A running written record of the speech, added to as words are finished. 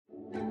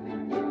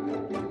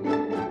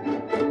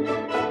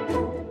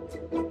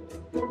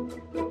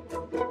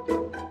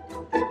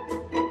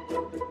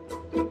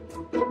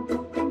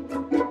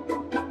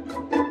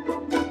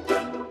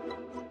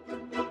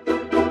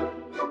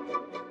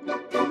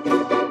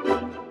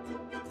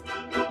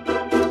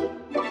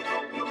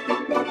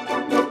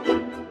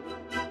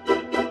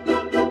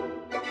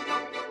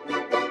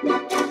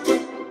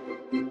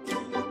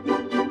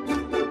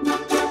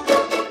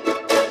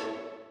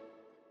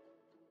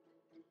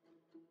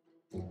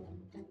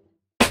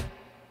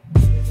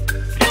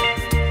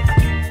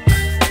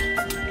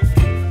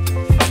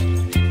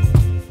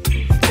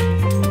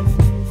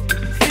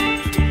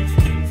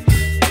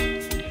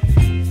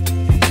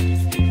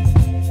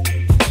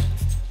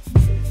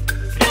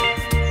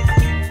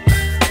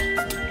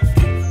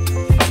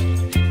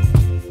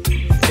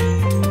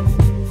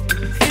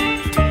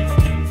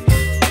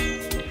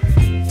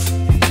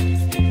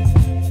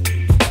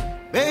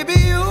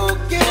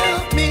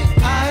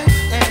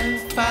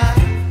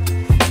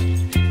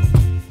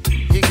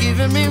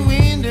giving me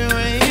wind and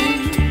rain.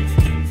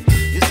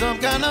 You're some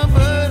kind of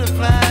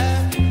butterfly.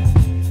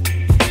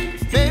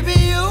 Baby,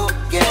 you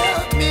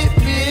give me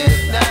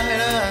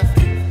midnight.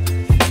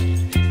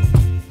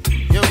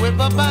 You whip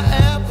up my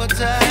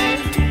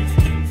appetite.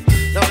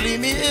 Don't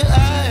leave me here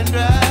high and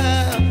dry.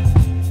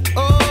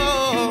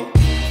 Oh,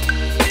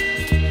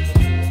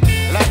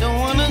 well, I don't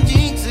wanna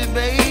jinx it,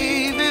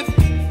 baby,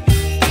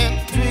 and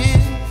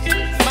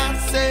twist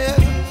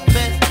myself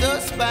at the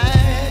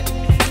spine.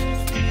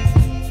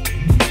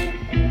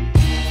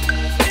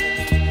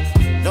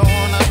 Don't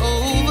wanna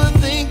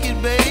overthink it,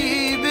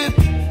 baby.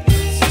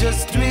 It's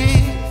just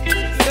twist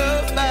your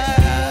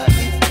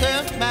body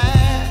and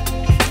mine.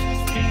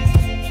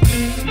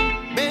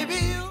 Baby,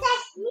 you.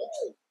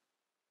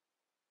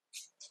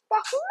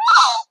 That's me.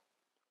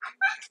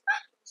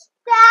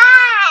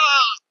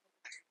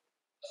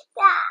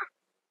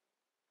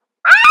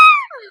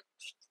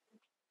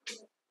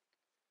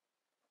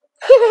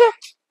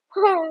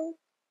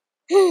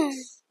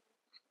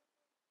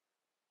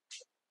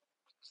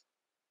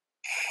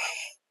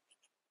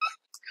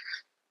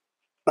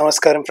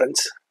 നമസ്കാരം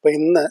friends. അപ്പോൾ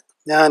ഇന്ന്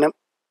ഞാനും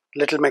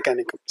little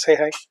മെക്കാനിക്കും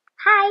hi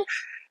hi.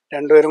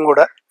 രണ്ടുപേരും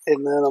കൂടെ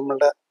ഇന്ന്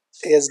നമ്മളുടെ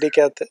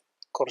Yezdiക്കകത്ത്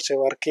കുറച്ച്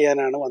work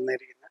ചെയ്യാനാണ്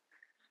വന്നിരിക്കുന്നത്.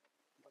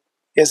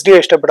 Yezdi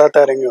ഇഷ്ടപ്പെടാത്ത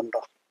ആരെങ്കിലും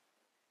ഉണ്ടോ?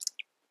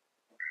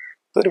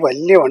 ഇതൊരു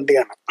വലിയ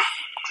വണ്ടിയാണ്,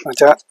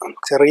 എന്നുവെച്ചാൽ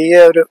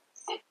ചെറിയ ഒരു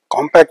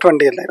കോമ്പാക്ട്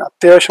വണ്ടിയല്ല,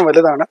 അത്യാവശ്യം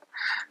വലുതാണ്.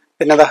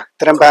 പിന്നെ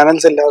ഇത്തരം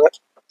പാനൽസ് ഇല്ലാതെ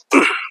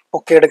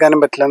പൊക്കിയെടുക്കാനും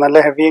പറ്റില്ല, നല്ല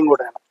ഹെവിയും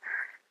കൂടെയാണ്.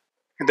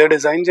 ഇത്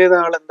ഡിസൈൻ ചെയ്ത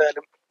ആൾ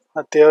എന്തായാലും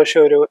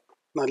അത്യാവശ്യം ഒരു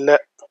നല്ല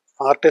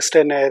ആർട്ടിസ്റ്റ്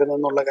തന്നെ ആയിരുന്നു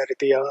എന്നുള്ള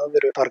കാര്യത്തിൽ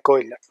യാതൊരു തർക്കവും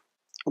ഇല്ല.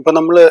 അപ്പോൾ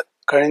നമ്മൾ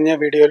കഴിഞ്ഞ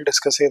വീഡിയോയിൽ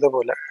ഡിസ്കസ് ചെയ്ത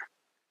പോലെ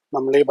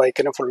നമ്മൾ ഈ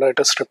ബൈക്കിനെ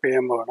ഫുള്ളായിട്ട് സ്ട്രിപ്പ്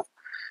ചെയ്യാൻ പോവാണ്.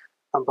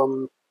 അപ്പം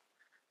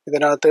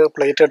ഇതിനകത്ത്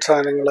പ്ലേറ്റഡ്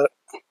സാധനങ്ങൾ,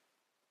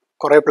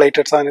 കുറേ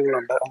പ്ലേറ്റഡ്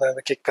സാധനങ്ങളുണ്ട്.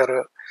 അതായത് കിക്കർ,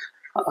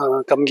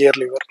 കം ഗിയർ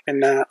ലിവർ,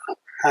 പിന്നെ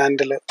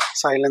ഹാൻഡിൽ,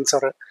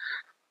 സൈലൻസർ,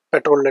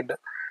 പെട്രോൾ ലിഡ്.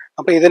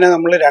 അപ്പോൾ ഇതിനെ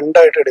നമ്മൾ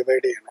രണ്ടായിട്ട്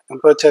ഡിവൈഡ് ചെയ്യണം.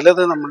 അപ്പോൾ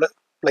ചിലത് നമ്മൾ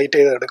പ്ലേറ്റ്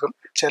ചെയ്തെടുക്കും,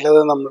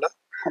 ചിലത് നമ്മൾ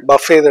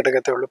ബഫ്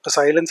ചെയ്തെടുക്കത്തേ ഉള്ളൂ. ഇപ്പോൾ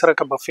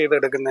സൈലൻസറൊക്കെ ബഫ്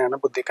ചെയ്തെടുക്കുന്നതാണ്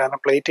ബുദ്ധി, കാരണം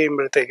പ്ലേറ്റ്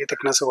ചെയ്യുമ്പോഴത്തേക്ക്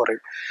തിക്നെസ്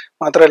കുറയും.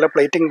 മാത്രമല്ല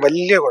പ്ലേറ്റിംഗ്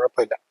വലിയ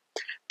കുഴപ്പമില്ല.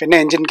 പിന്നെ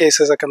എൻജിൻ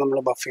കേസസ് ഒക്കെ നമ്മൾ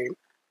ബഫ് ചെയ്യും.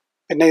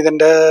 പിന്നെ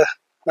ഇതിൻ്റെ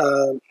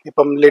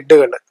ഇപ്പം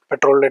ലിഡുകൾ,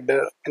 പെട്രോൾ ലിഡ്,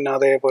 പിന്നെ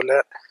അതേപോലെ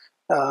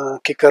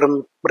കിക്കറും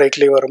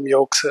ബ്രേക്ക് ലിവറും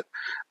യോക്സ്,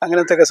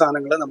 അങ്ങനത്തെ ഒക്കെ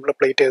സാധനങ്ങൾ നമ്മൾ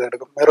പ്ലേറ്റ്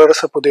ചെയ്തെടുക്കും.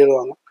 മിറേഴ്സ് പുതിയത്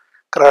വാങ്ങും,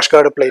 ക്രാഷ്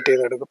ഗാർഡ് പ്ലേറ്റ്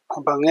ചെയ്തെടുക്കും.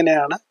 അപ്പം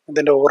അങ്ങനെയാണ്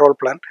ഇതിൻ്റെ ഓവറോൾ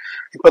പ്ലാൻ.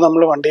 ഇപ്പോൾ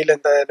നമ്മൾ വണ്ടിയിൽ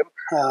എന്തായാലും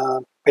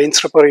പെയിൻറ്റ്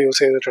സ്ട്രിപ്പർ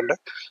യൂസ് ചെയ്തിട്ടുണ്ട്.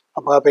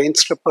 അപ്പോൾ ആ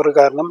പെയിൻറ്റ് സ്ട്രിപ്പർ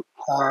കാരണം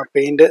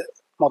പെയിൻറ്റ്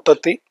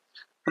മൊത്തത്തിൽ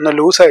ഒന്ന്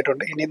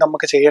ലൂസായിട്ടുണ്ട്. ഇനി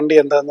നമുക്ക് ചെയ്യേണ്ടി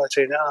എന്താണെന്ന്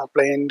വെച്ച് കഴിഞ്ഞാൽ ആ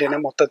പെയിൻറ്റിനെ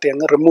മൊത്തത്തിൽ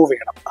അങ്ങ് റിമൂവ്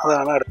ചെയ്യണം.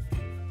 അതാണ് അടുത്ത്.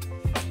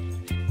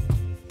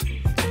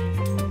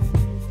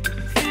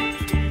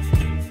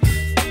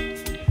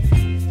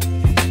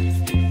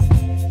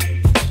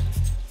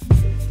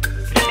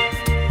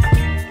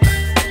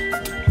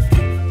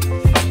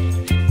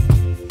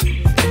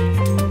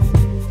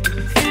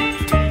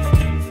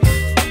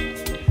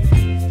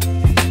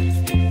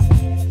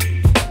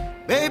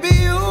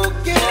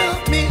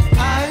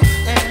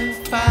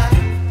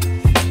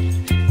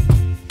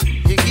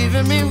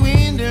 Me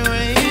wind and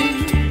rain.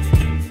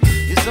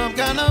 You're some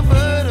kind of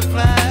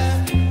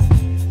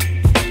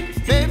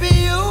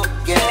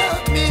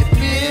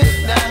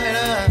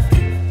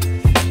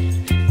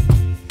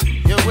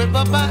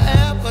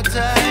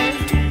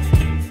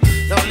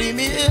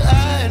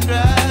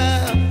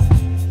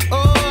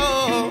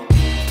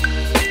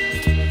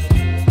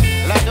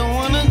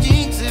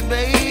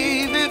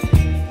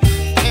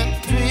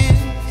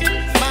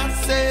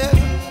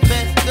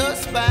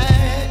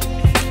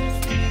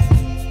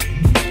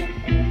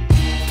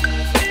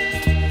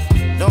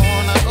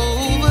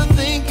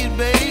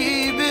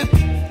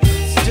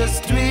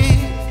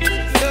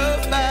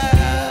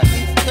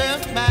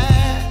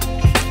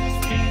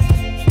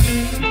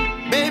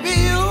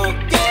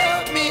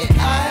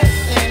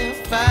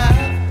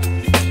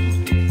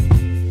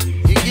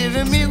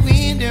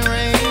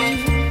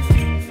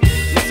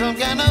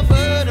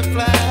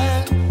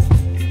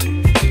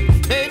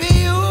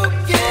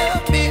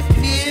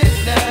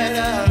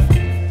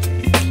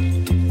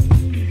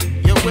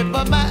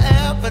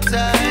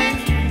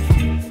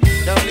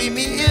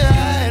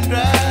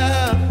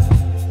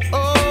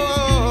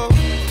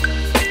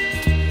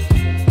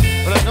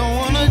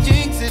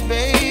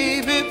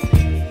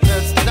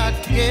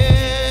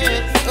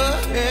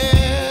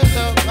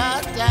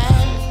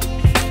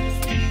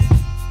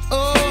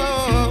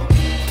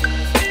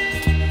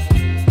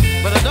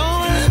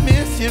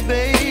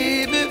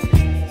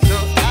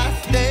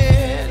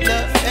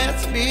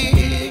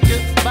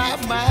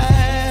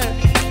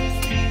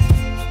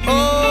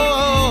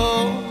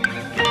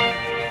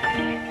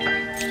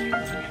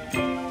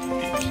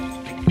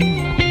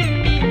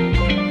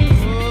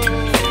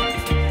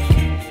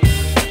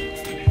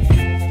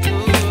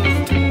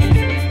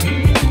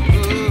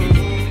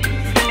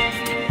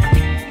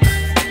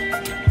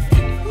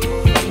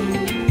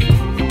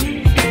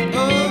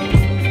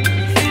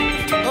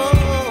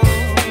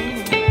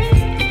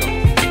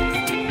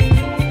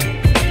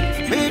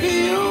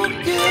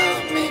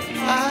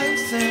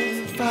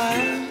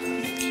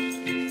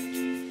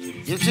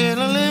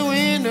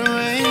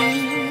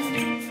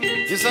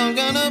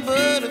kind of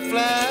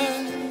butterfly.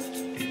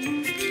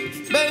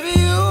 Baby,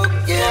 you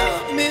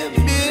give me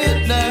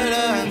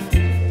midnight.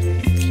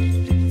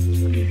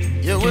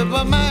 You whip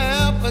up my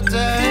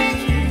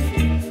appetite.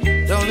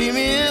 Don't leave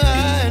me here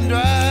high and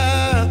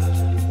dry.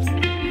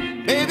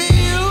 Baby,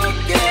 you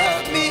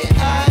give me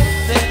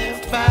ice and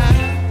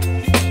fire.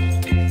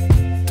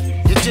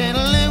 You're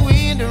channeling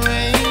wind and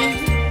rain.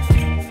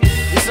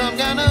 You're some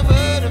kind of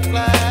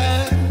butterfly.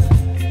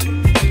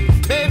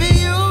 Baby,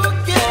 you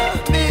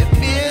give me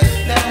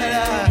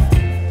midnight.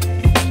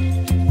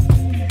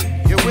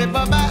 You whip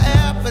up my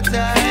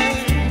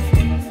appetite.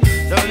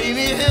 Don't leave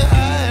me here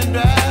high and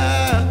dry.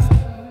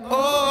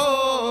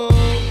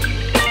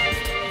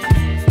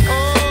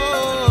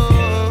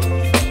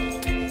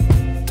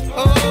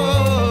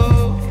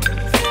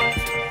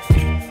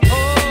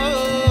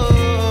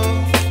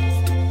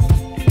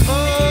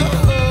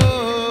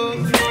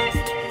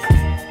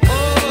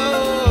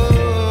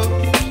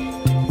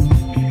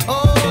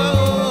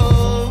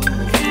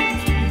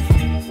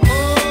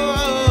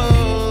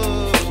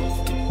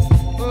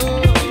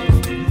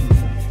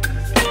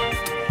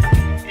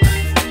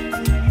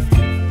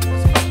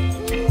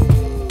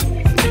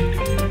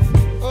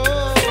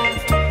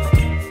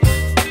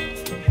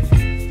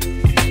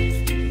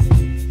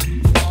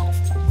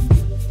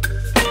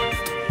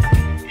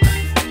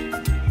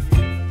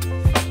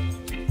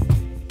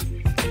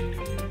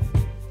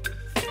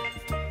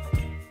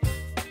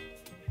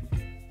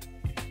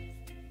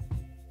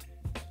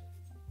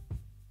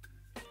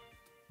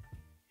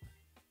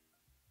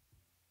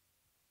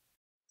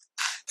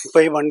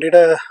 ഇപ്പോൾ ഈ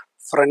വണ്ടിയുടെ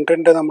front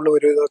end നമ്മൾ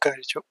ഒരു ഇതൊക്കെ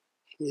അഴിച്ചു.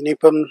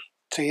 ഇനിയിപ്പം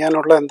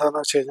ചെയ്യാനുള്ള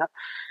എന്താണെന്ന് വെച്ച് കഴിഞ്ഞാൽ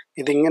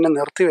ഇതിങ്ങനെ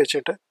നിർത്തി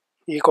വെച്ചിട്ട്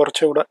ഈ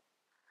കുറച്ചുകൂടെ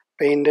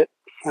പെയിൻറ്റ്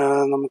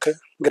നമുക്ക്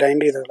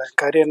ഗ്രൈൻഡ് ചെയ്ത് കളയാം.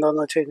 കാര്യം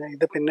എന്താണെന്ന് വെച്ച് കഴിഞ്ഞാൽ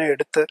ഇത് പിന്നെ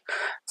എടുത്ത്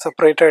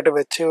സെപ്പറേറ്റ് ആയിട്ട്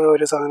വെച്ച്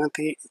ഒരു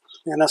സാധനത്തിൽ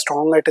ഇങ്ങനെ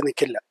സ്ട്രോങ് ആയിട്ട്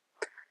നിൽക്കില്ല.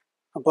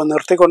 അപ്പോൾ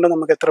നിർത്തിക്കൊണ്ട്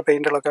നമുക്ക് എത്ര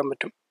പെയിൻറ്റ് ഇളക്കാൻ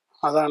പറ്റും,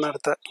 അതാണ്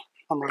അടുത്ത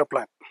നമ്മളുടെ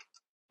പ്ലാൻ.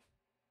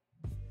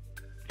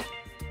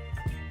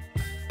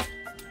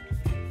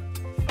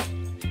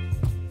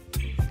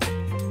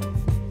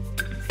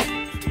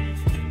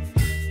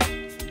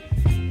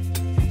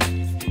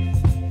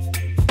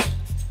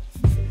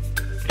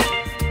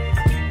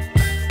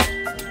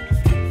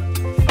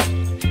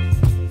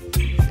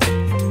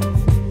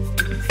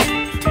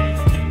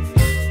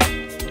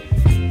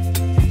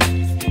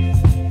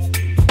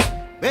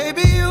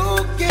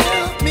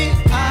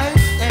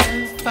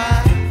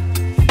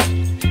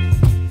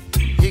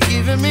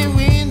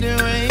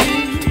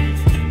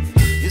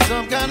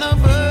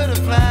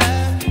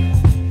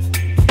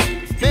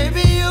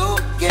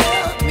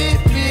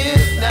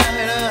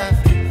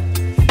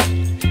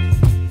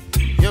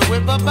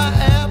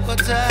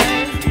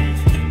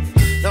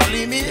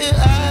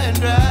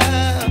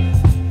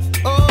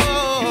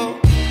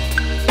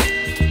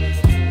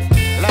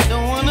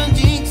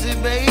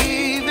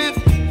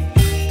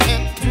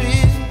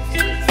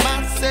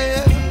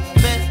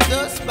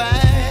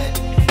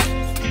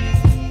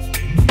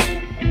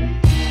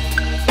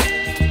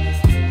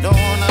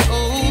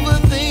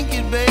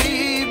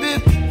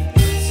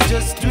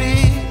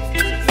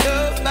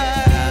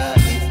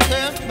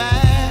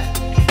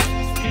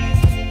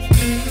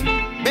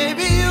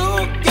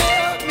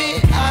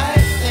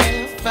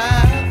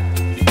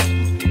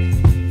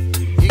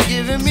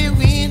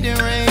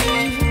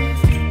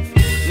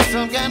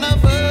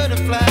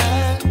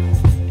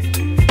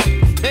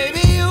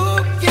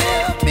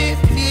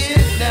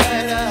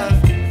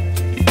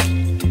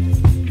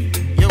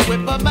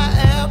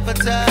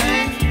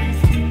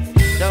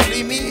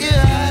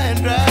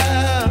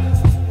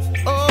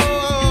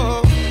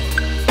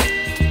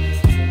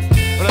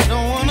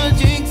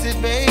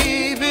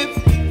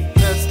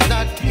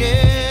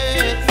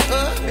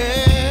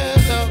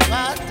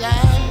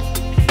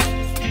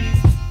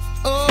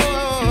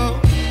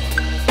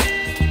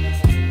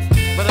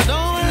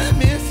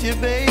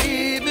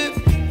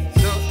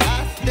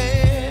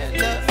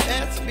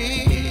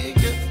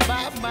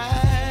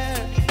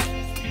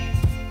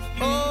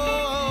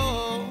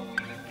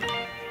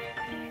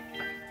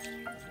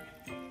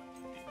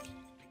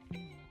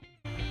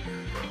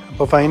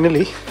 അപ്പോൾ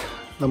ഫൈനലി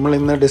നമ്മൾ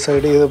ഇന്ന്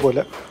ഡിസൈഡ് ചെയ്ത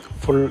പോലെ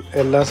ഫുൾ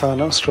എല്ലാ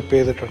സാധനവും സ്ട്രിപ്പ്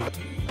ചെയ്തിട്ടുണ്ട്.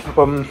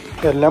 അപ്പം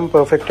എല്ലാം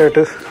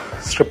പെർഫെക്റ്റായിട്ട്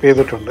സ്ട്രിപ്പ്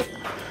ചെയ്തിട്ടുണ്ട്.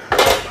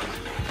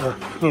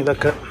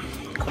 ഇതൊക്കെ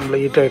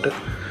കംപ്ലീറ്റായിട്ട്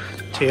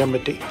ചെയ്യാൻ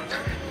പറ്റി.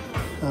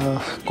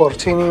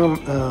 കുറച്ച് ഇനിയും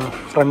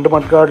ഫ്രണ്ട്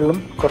മഡ് ഗാർഡിലും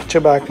കുറച്ച്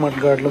ബാക്ക്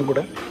മഡ് ഗാർഡിലും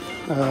കൂടെ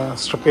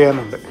സ്ട്രിപ്പ്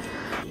ചെയ്യാനുണ്ട്.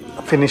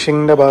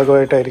 ഫിനിഷിങ്ങിൻ്റെ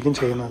ഭാഗമായിട്ടായിരിക്കും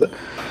ചെയ്യുന്നത്.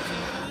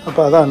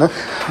 അപ്പോൾ അതാണ്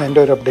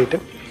അതിൻ്റെ ഒരു അപ്ഡേറ്റ്.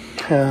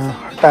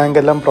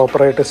 ടാങ്കെല്ലാം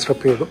പ്രോപ്പറായിട്ട്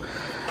സ്ട്രിപ്പ് ചെയ്തു.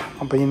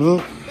 അപ്പോൾ ഇനി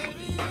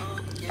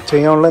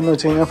ചെയ്യാനുള്ളതെന്ന്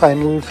വെച്ച് കഴിഞ്ഞാൽ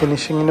ഫൈനൽ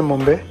ഫിനിഷിങ്ങിന്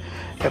മുമ്പേ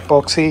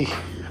എപ്പോക്സി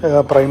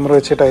പ്രൈമർ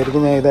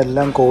വെച്ചിട്ടായിരിക്കും ഞാൻ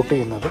ഇതെല്ലാം കോട്ട്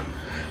ചെയ്യുന്നത്.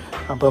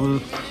 അപ്പം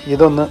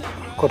ഇതൊന്ന്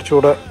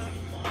കുറച്ചുകൂടെ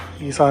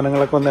ഈ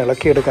സാധനങ്ങളൊക്കെ ഒന്ന്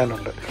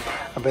ഇളക്കിയെടുക്കാനുണ്ട്.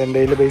 അപ്പോൾ എൻ്റെ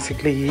കയ്യിൽ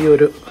ബേസിക്കലി ഈ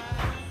ഒരു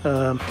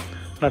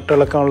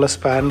നട്ടിളക്കാനുള്ള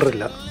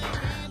സ്പാനറില്ല.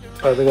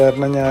 അപ്പോൾ അത്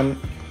കാരണം ഞാൻ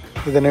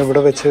ഇതിനെ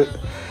ഇവിടെ വെച്ച്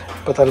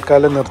ഇപ്പോൾ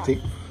തൽക്കാലം നിർത്തി.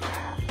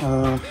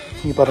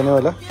 ഈ പറഞ്ഞ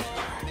പോലെ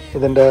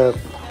ഇതിൻ്റെ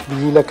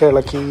വീലൊക്കെ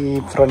ഇളക്കി ഈ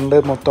ഫ്രണ്ട്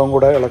മൊത്തവും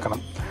കൂടെ ഇളക്കണം.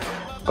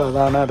 അപ്പോൾ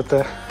അതാണ് അടുത്ത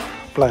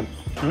പ്ലാൻ.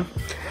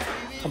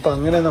 അപ്പോൾ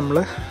അങ്ങനെ നമ്മൾ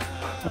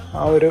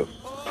ആ ഒരു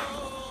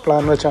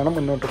പ്ലാൻ വെച്ചാണ്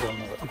മുന്നോട്ട്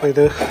പോകുന്നത്. അപ്പോൾ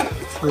ഇത്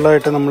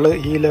ഫുള്ളായിട്ട് നമ്മൾ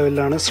ഈ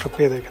ലെവലിലാണ് സ്ട്രിപ്പ്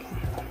ചെയ്തേക്കുന്നത്.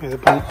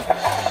 ഇതിപ്പം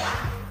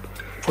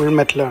ഫുൾ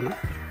മെറ്റലാണ്.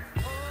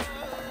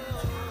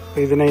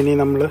 അപ്പോൾ ഇതിനെ ഇനി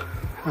നമ്മൾ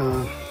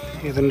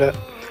ഇതിൻ്റെ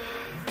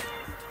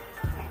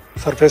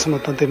സർഫേസ്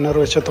മൊത്തം തിന്നർ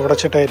വെച്ച്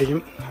തുടച്ചിട്ടായിരിക്കും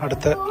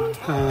അടുത്ത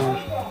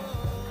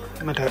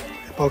മറ്റേ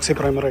എപ്പോക്സി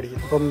പ്രൈമർ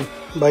അടിക്കും. അപ്പം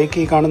ബൈക്ക്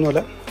ഈ കാണുന്ന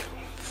പോലെ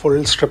ഫുൾ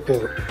സ്ട്രിപ്പ്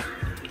ചെയ്തു.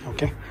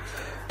 ഓക്കെ,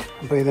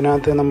 അപ്പോൾ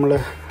ഇതിനകത്ത് നമ്മൾ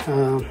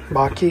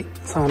ബാക്കി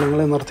സാധനങ്ങൾ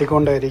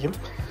നിർത്തിക്കൊണ്ടായിരിക്കും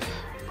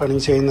പണി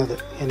ചെയ്യുന്നത്.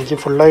 എനിക്ക്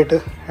ഫുള്ളായിട്ട്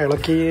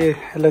ഇളക്കി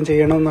എല്ലാം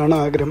ചെയ്യണമെന്നാണ്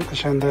ആഗ്രഹം.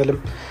 പക്ഷേ എന്തായാലും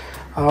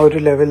ആ ഒരു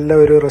ലെവലിലെ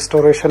ഒരു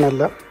റെസ്റ്റോറേഷൻ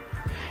അല്ല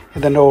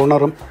ഇതിൻ്റെ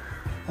ഓണറും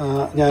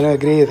ഞാനും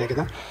അഗ്രി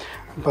ചെയ്തേക്കുന്നത്.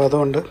 അപ്പോൾ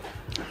അതുകൊണ്ട്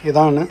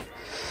ഇതാണ്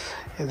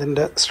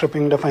ഇതിൻ്റെ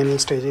സ്ട്രിപ്പിങ്ങിൻ്റെ ഫൈനൽ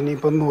സ്റ്റേജ്.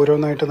 ഇനിയിപ്പം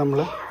ഓരോന്നായിട്ട് നമ്മൾ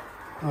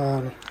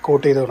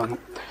കോട്ട് ചെയ്ത് തുടങ്ങും.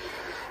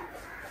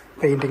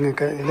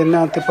 പെയിൻറ്റിങ്ങൊക്കെ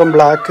ഇതിനകത്ത് ഇപ്പം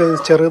ബ്ലാക്ക്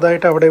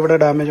ചെറുതായിട്ട് അവിടെ ഇവിടെ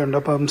ഡാമേജ് ഉണ്ട്.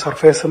 അപ്പം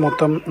സർഫേസ്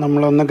മൊത്തം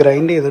നമ്മളൊന്ന്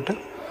ഗ്രൈൻഡ് ചെയ്തിട്ട്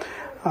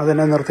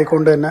അതിനെ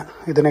നിർത്തിക്കൊണ്ട് തന്നെ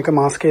ഇതിനൊക്കെ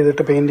മാസ്ക്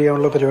ചെയ്തിട്ട് പെയിൻറ്റ്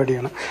ചെയ്യാനുള്ള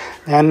പരിപാടിയാണ്.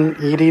 ഞാൻ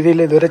ഈ രീതിയിൽ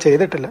ഇതുവരെ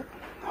ചെയ്തിട്ടില്ല,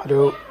 ഒരു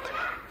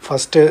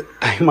ഫസ്റ്റ്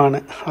ടൈമാണ്.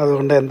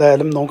 അതുകൊണ്ട്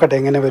എന്തായാലും നോക്കട്ടെ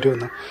എങ്ങനെ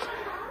വരുമെന്ന്.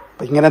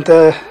 അപ്പം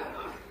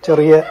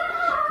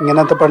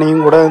ഇങ്ങനത്തെ പണിയും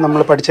കൂടെ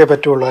നമ്മൾ പഠിച്ചേ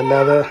പറ്റുള്ളൂ,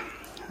 അല്ലാതെ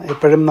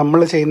എപ്പോഴും നമ്മൾ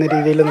ചെയ്യുന്ന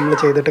രീതിയിൽ നമ്മൾ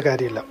ചെയ്തിട്ട്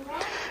കാര്യമില്ല.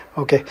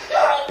 ഓക്കെ,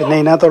 പിന്നെ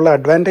ഇതിനകത്തുള്ള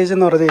അഡ്വാൻറ്റേജ്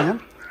എന്ന് പറഞ്ഞു കഴിഞ്ഞാൽ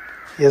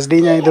Yezdi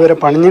ഞാൻ ഇതുവരെ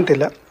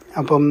പണിഞ്ഞിട്ടില്ല.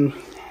 അപ്പം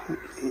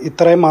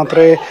ഇത്രയും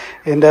മാത്രമേ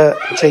ഇതിൻ്റെ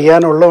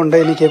ചെയ്യാനുള്ളതുകൊണ്ട്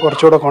എനിക്ക്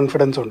കുറച്ചുകൂടെ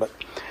കോൺഫിഡൻസ് ഉണ്ട്.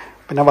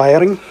 പിന്നെ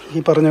വയറിങ്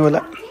ഈ പറഞ്ഞ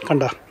പോലെ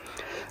കണ്ട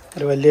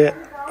ഒരു വലിയ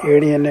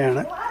ഏണി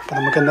തന്നെയാണ്. അപ്പം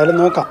നമുക്ക് എന്തായാലും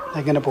നോക്കാം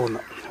എങ്ങനെ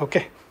പോകുന്നത്.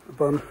 ഓക്കെ,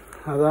 അപ്പം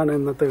അതാണ്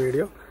ഇന്നത്തെ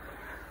വീഡിയോ.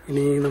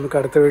 ഇനി നമുക്ക്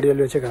അടുത്ത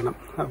വീഡിയോയിൽ വെച്ച് കാണാം.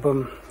 അപ്പം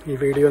ഈ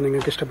വീഡിയോ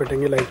നിങ്ങൾക്ക്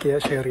ഇഷ്ടപ്പെട്ടെങ്കിൽ ലൈക്ക്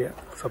ചെയ്യുക, ഷെയർ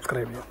ചെയ്യുക,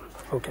 സബ്സ്ക്രൈബ് ചെയ്യുക.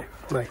 Okay,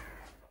 by.